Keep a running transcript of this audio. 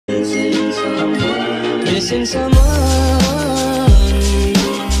missing someone.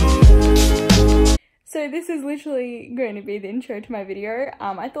 So this is literally going to be the intro to my video.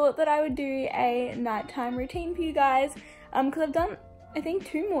 I thought that I would do a nighttime routine for you guys because I've done I think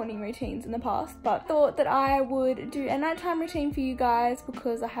 2 morning routines in the past, but thought that I would do a nighttime routine for you guys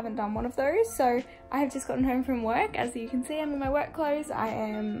because I haven't done one of those. So I have just gotten home from work. As you can see, I'm in my work clothes. I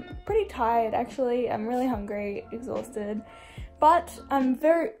am pretty tired actually. I'm really hungry, exhausted, but I'm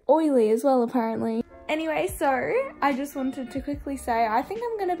very oily as well apparently. Anyway, so I just wanted to quickly say I think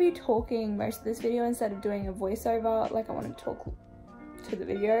I'm going to be talking most of this video instead of doing a voiceover. Like I want to talk to the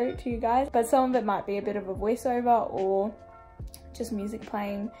video to you guys, but some of it might be a bit of a voiceover or just music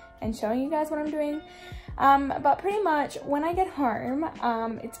playing and showing you guys what I'm doing. But pretty much when I get home,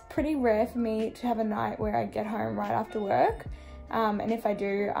 it's pretty rare for me to have a night where I get home right after work. And if I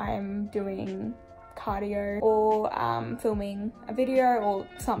do, I'm doing cardio or filming a video or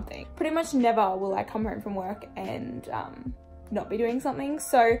something. Pretty much never will I come home from work and not be doing something.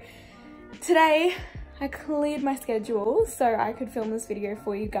 So today I cleared my schedule so I could film this video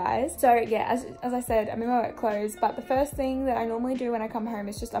for you guys. So yeah, as I said, I'm in my work clothes, but the first thing that I normally do when I come home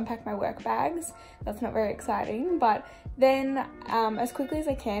is just unpack my work bags. That's not very exciting, but then as quickly as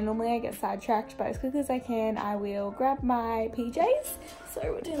I can, normally I get sidetracked, but as quickly as I can, I will grab my PJs. So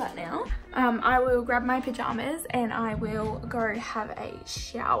we'll do that now. I will grab my pajamas and I will go have a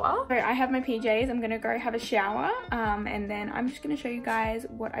shower. So I have my PJs, I'm gonna go have a shower, and then I'm just gonna show you guys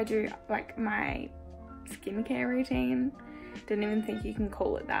what I do, like my skincare routine. Don't even think you can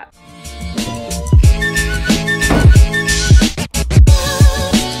call it that.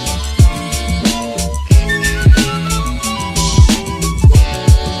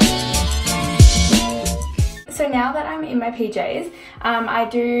 So now that I'm in my PJs, I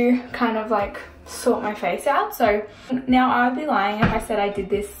do kind of like sort my face out. So now I would be lying if I said I did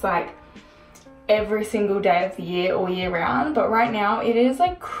this like every single day of the year all year round, but right now it is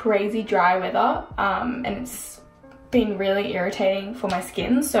like crazy dry weather, and it's been really irritating for my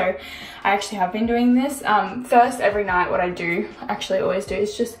skin, so I actually have been doing this. First, every night what I do, actually always do,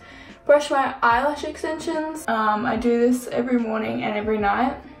 is just brush my eyelash extensions. I do this every morning and every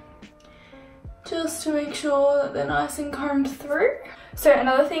night just to make sure that they're nice and combed through. So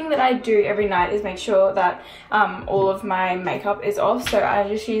another thing that I do every night is make sure that all of my makeup is off. So I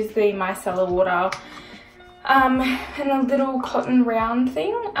just use the micellar water and a little cotton round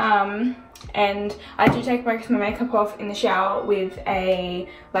thing. And I do take most of my makeup off in the shower with a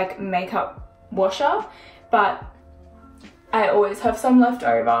like makeup washer, but I always have some left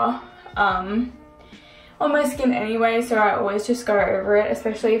over on my skin anyway, so I always just go over it,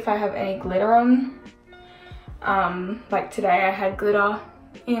 especially if I have any glitter on. Like today I had glitter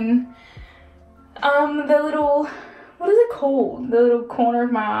in the little, what is it called? The little corner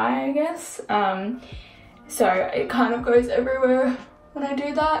of my eye, I guess. So it kind of goes everywhere when I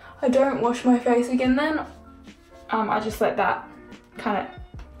do that. I don't wash my face again then. I just let that kind of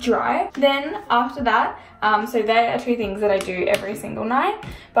dry. Then after that, so there are 2 things that I do every single night,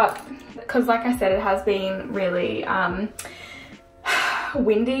 but because like I said, it has been really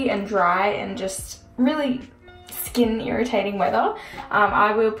windy and dry and just really skin irritating weather,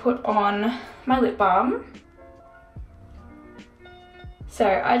 I will put on my lip balm.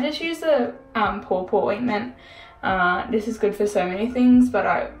 So I just use the Paw ointment. This is good for so many things, but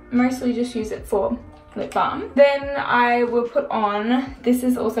I mostly just use it for lip balm. Then I will put on, this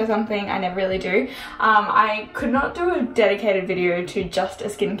is also something I never really do. I could not do a dedicated video to just a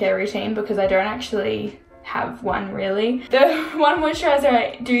skincare routine because I don't actually have one really. The one moisturizer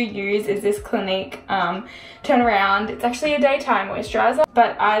I do use is this Clinique Turnaround. It's actually a daytime moisturizer,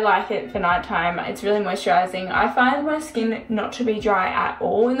 but I like it for nighttime. It's really moisturizing. I find my skin not to be dry at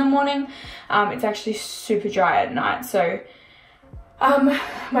all in the morning. It's actually super dry at night, so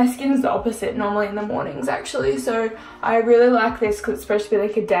my skin's the opposite normally in the mornings actually, so I really like this because it's supposed to be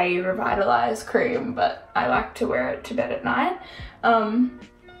like a day revitalized cream, but I like to wear it to bed at night.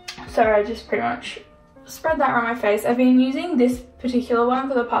 So I just pretty much spread that around my face. I've been using this particular one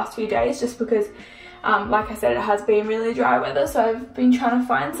for the past few days just because like I said, it has been really dry weather, so I've been trying to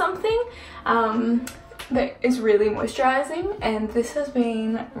find something that is really moisturizing, and this has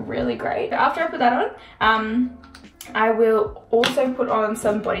been really great. After I put that on, I will also put on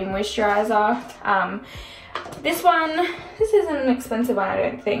some body moisturizer. This isn't an expensive one, I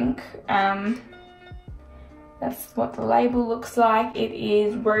don't think. That's what the label looks like. It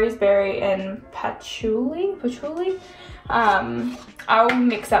is roseberry and patchouli. I will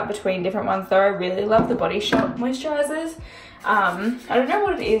mix up between different ones though. I really love the Body Shop moisturizers. I don't know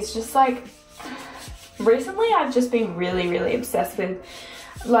what it is, just like recently I've just been really obsessed with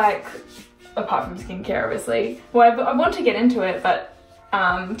like apart from skincare obviously. Well, I want to get into it, but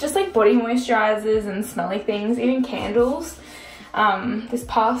just like body moisturizers and smelly things, even candles. This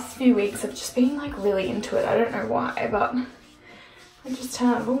past few weeks I've just been like really into it. I don't know why, but I just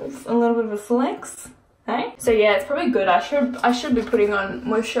have a little bit of a flex. Hey? So yeah, it's probably good. I should be putting on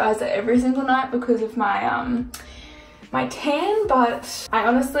moisturizer every single night because of my my tan, but I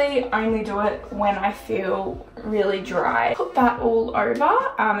honestly only do it when I feel really dry. Put that all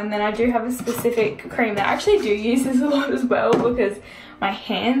over, and then I do have a specific cream that I actually do use this a lot as well, because my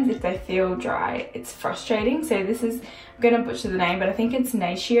hands, if they feel dry, it's frustrating. So this is, I'm gonna butcher the name, but I think it's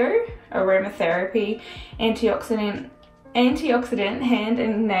Thankyou Aromatherapy Antioxidant hand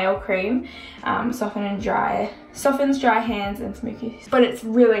and nail cream. Softens dry hands and smoky, but it's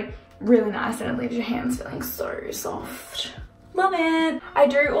really nice, and it leaves your hands feeling so soft. Love it. I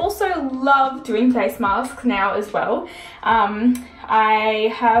do also love doing face masks now as well.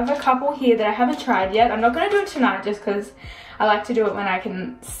 I have a couple here that I haven't tried yet. I'm not going to do it tonight just because I like to do it when I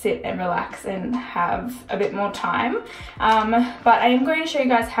can sit and relax and have a bit more time. But I am going to show you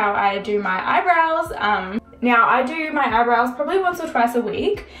guys how I do my eyebrows. Now I do my eyebrows probably once or twice a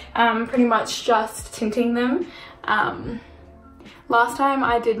week, pretty much just tinting them. Last time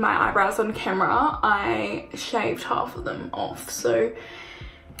I did my eyebrows on camera, I shaved half of them off, so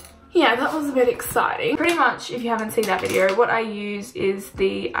yeah, that was a bit exciting. Pretty much, if you haven't seen that video, what I use is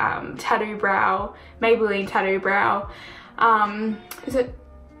the Tattoo Brow, Maybelline Tattoo Brow, is it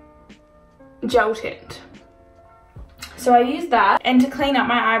gel tint? So I use that, and to clean up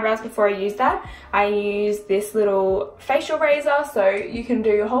my eyebrows before I use that, I use this little facial razor, so you can do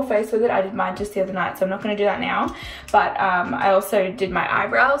your whole face with it. I did mine just the other night, so I'm not going to do that now, but I also did my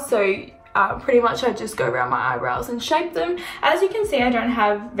eyebrows, so pretty much I just go around my eyebrows and shape them. As you can see, I don't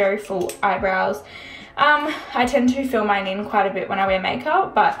have very full eyebrows. I tend to fill mine in quite a bit when I wear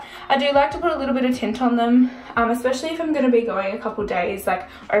makeup, but I do like to put a little bit of tint on them, especially if I'm going to be going a couple days like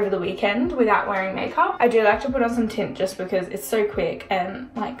over the weekend without wearing makeup. I do like to put on some tint just because it's so quick, and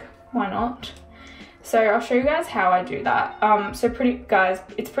like, why not? So I'll show you guys how I do that. So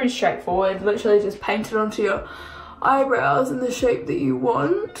it's pretty straightforward. Literally just paint it onto your eyebrows in the shape that you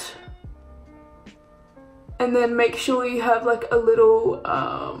want, and then make sure you have like a little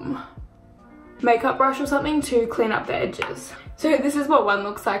makeup brush or something to clean up the edges. So this is what one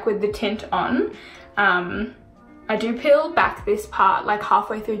looks like with the tint on. I do peel back this part like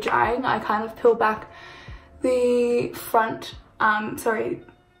halfway through drying. I kind of peel back the front,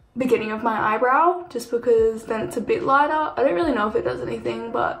 beginning of my eyebrow, just because then it's a bit lighter. I don't really know if it does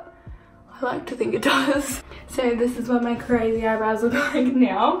anything, but I like to think it does. So this is what my crazy eyebrows look like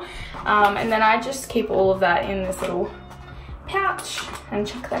now. And then I just keep all of that in this little pouch and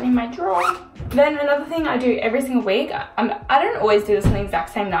chuck that in my drawer. Then another thing I do every single week, I don't always do this on the exact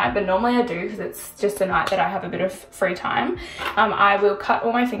same night, but normally I do because it's just a night that I have a bit of free time. I will cut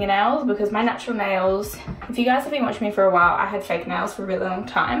all my fingernails because my natural nails, if you guys have been watching me for a while, I had fake nails for a really long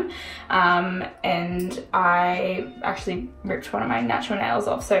time, and I actually ripped one of my natural nails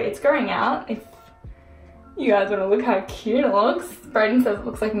off, so it's growing out. If you guys want to look how cute it looks, Brayden says it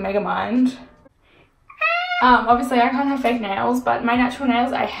looks like Megamind. Obviously I can't have fake nails, but my natural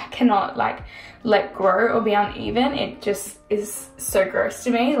nails I cannot like let grow or be uneven. It just is so gross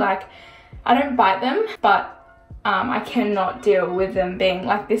to me. Like, I don't bite them, but I cannot deal with them being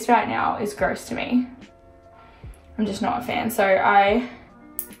like this right now. Is gross to me. I'm just not a fan. So I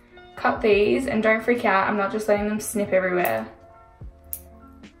cut these, and don't freak out, I'm not just letting them snip everywhere.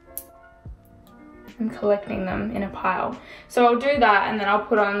 I'm collecting them in a pile. So I'll do that, and then I'll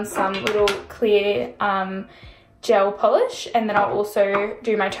put on some little clear gel polish, and then I'll also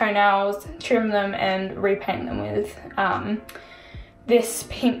do my toenails, trim them and repaint them with this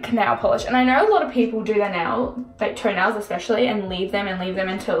pink nail polish. And I know a lot of people do their toenails especially, and leave them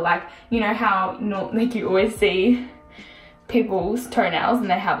until, like, you know how like you always see people's toenails and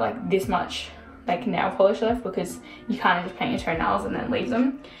they have like this much like nail polish left, because you can't just paint your toenails and then leave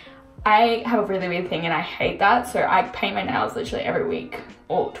them. I have a really weird thing and I hate that, so I paint my nails literally every week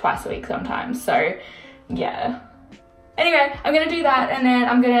or twice a week sometimes. So yeah, anyway, I'm gonna do that, and then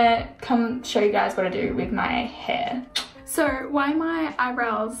I'm gonna come show you guys what I do with my hair. So while my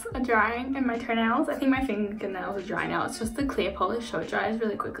eyebrows are drying and my toenails, I think my fingernails are dry now, it's just the clear polish, so it dries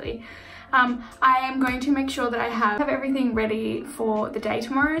really quickly. I am going to make sure that I have everything ready for the day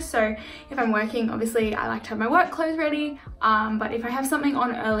tomorrow. So if I'm working, obviously I like to have my work clothes ready, but if I have something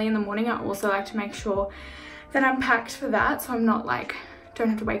on early in the morning, I also like to make sure that I'm packed for that, so I'm not like, don't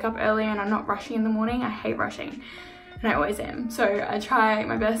have to wake up early and I'm not rushing in the morning. I hate rushing, and I always am, so I try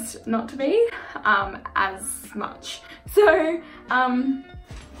my best not to be as much. So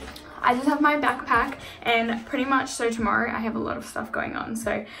I just have my backpack, and pretty much so tomorrow I have a lot of stuff going on,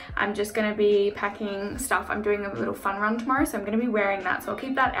 so I'm just going to be packing stuff. I'm doing a little fun run tomorrow, so I'm going to be wearing that, so I'll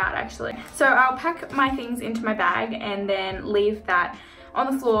keep that out actually. So I'll pack my things into my bag and then leave that on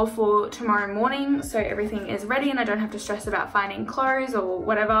the floor for tomorrow morning, so everything is ready and I don't have to stress about finding clothes or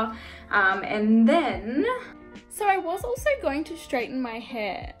whatever. And then, so I was also going to straighten my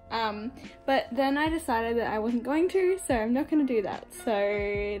hair, but then I decided that I wasn't going to, so I'm not going to do that.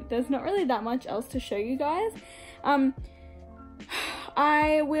 So there's not really that much else to show you guys.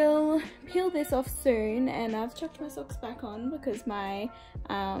 I will peel this off soon, and I've chucked my socks back on because my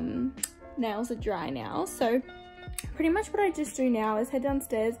nails are dry now. So pretty much what I just do now is head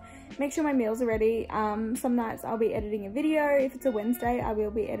downstairs, make sure my meals are ready. Some nights I'll be editing a video. If it's a Wednesday, I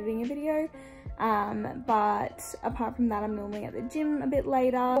will be editing a video. But apart from that, I'm normally at the gym a bit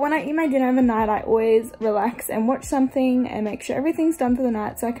later. When I eat my dinner overnight, I always relax and watch something and make sure everything's done for the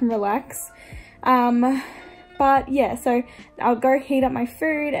night so I can relax. But yeah, so I'll go heat up my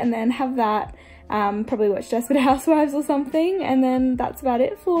food and then have that. Probably watch Desperate Housewives or something, and then that's about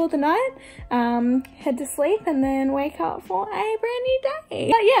it for the night. Head to sleep and then wake up for a brand new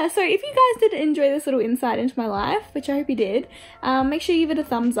day. But yeah, so if you guys did enjoy this little insight into my life, which I hope you did, make sure you give it a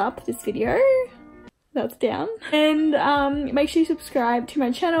thumbs up, this video. That's down. And make sure you subscribe to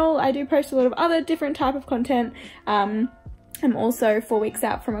my channel. I do post a lot of other different type of content. I'm also 4 weeks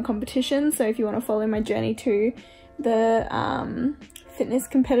out from a competition, so if you want to follow my journey to the fitness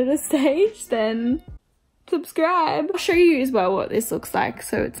competitor stage, then subscribe. I'll show you as well what this looks like,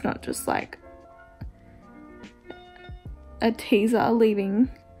 so it's not just like a teaser leaving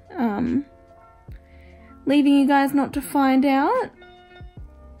you guys not to find out.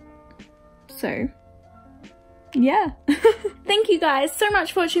 So yeah. Thank you guys so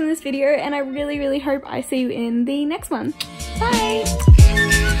much for watching this video, and I really hope I see you in the next one. Bye.